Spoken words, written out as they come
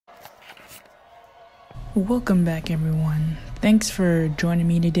Welcome back, everyone. Thanks for joining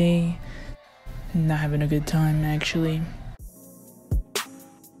me today. Not having a good time, actually.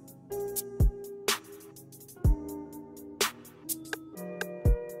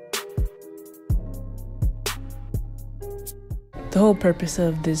 The whole purpose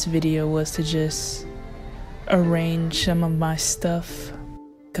of this video was to just arrange some of my stuff,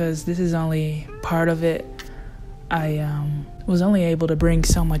 because this is only part of it. I was only able to bring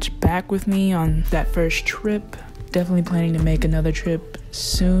so much back with me on that first trip. Definitely planning to make another trip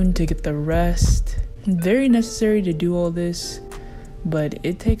soon to get the rest. Very necessary to do all this, but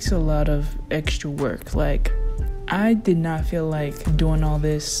it takes a lot of extra work. Like, I did not feel like doing all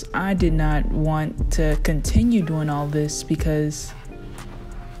this. I did not want to continue doing all this because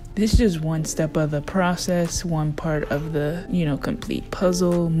this is just one step of the process, one part of the, complete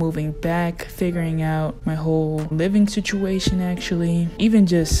puzzle, moving back, figuring out my whole living situation actually. Even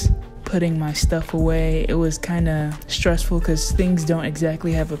just putting my stuff away, it was kind of stressful because things don't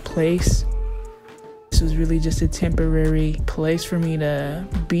exactly have a place. This was really just a temporary place for me to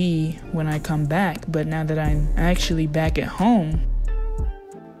be when I come back. But now that I'm actually back at home,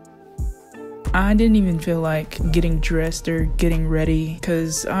 I didn't even feel like getting dressed or getting ready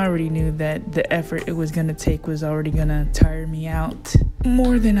because I already knew that the effort it was gonna take was already gonna tire me out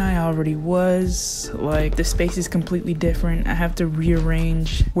more than I already was. Like, the space is completely different. I have to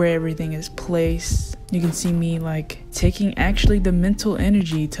rearrange where everything is placed. You can see me taking actually the mental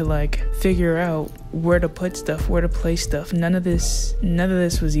energy to figure out where to put stuff, where to place stuff. None of this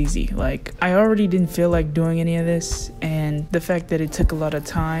was easy. I already didn't feel like doing any of this, and the fact that it took a lot of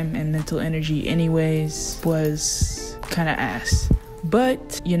time and mental energy anyways was kind of ass.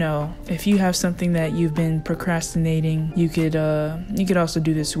 But if you have something that you've been procrastinating, you could also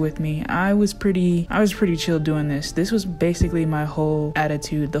do this with me. I was pretty chill doing this. This was basically my whole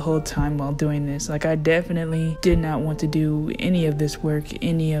attitude the whole time while doing this. I definitely did not want to do any of this work,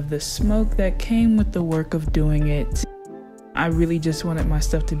 any of the smoke that came with the work of doing it. I really just wanted my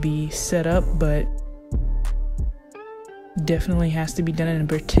stuff to be set up, but definitely has to be done in a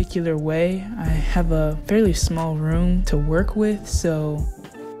particular way. I have a fairly small room to work with, so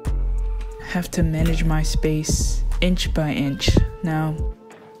I have to manage my space inch by inch. Now,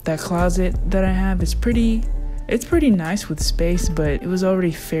 that closet that I have is pretty nice with space, but it was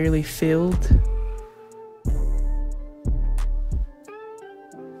already fairly filled.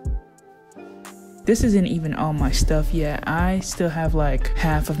 This isn't even all my stuff yet. I still have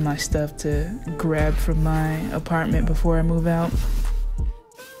half of my stuff to grab from my apartment before I move out.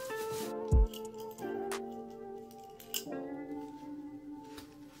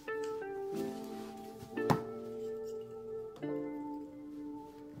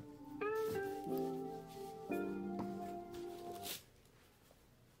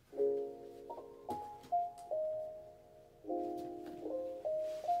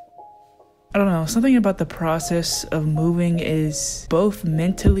 I don't know, something about the process of moving is both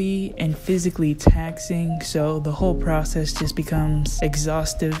mentally and physically taxing, so the whole process just becomes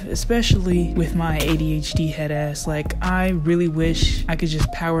exhaustive, especially with my ADHD head ass. I really wish I could just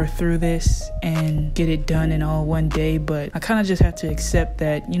power through this and get it done in all one day, but I kind of just have to accept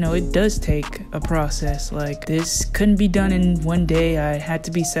that, it does take a process. This couldn't be done in one day. I had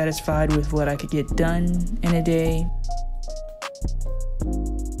to be satisfied with what I could get done in a day.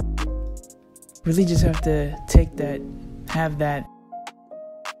 Really just have to take that, have that.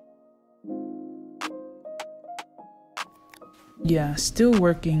 Yeah, still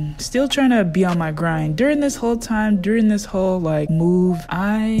working, still trying to be on my grind. During this whole time, during this whole move,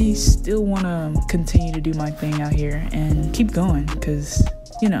 I still want to continue to do my thing out here and keep going because,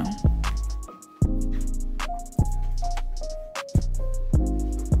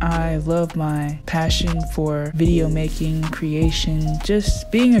 I love my passion for video making, creation,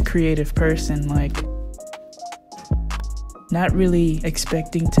 just being a creative person. Not really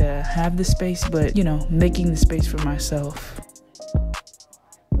expecting to have the space, but, making the space for myself.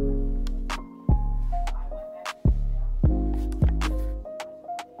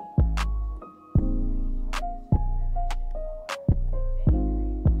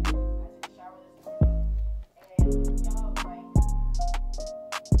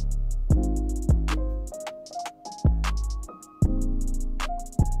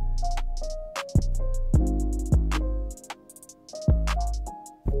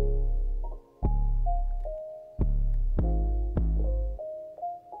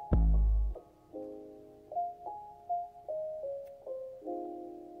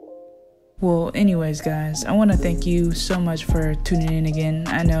 Well, anyways, guys, I want to thank you so much for tuning in again.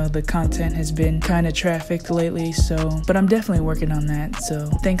 I know the content has been kind of trafficked lately, but I'm definitely working on that. So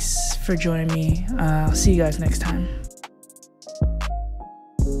thanks for joining me. I'll see you guys next time.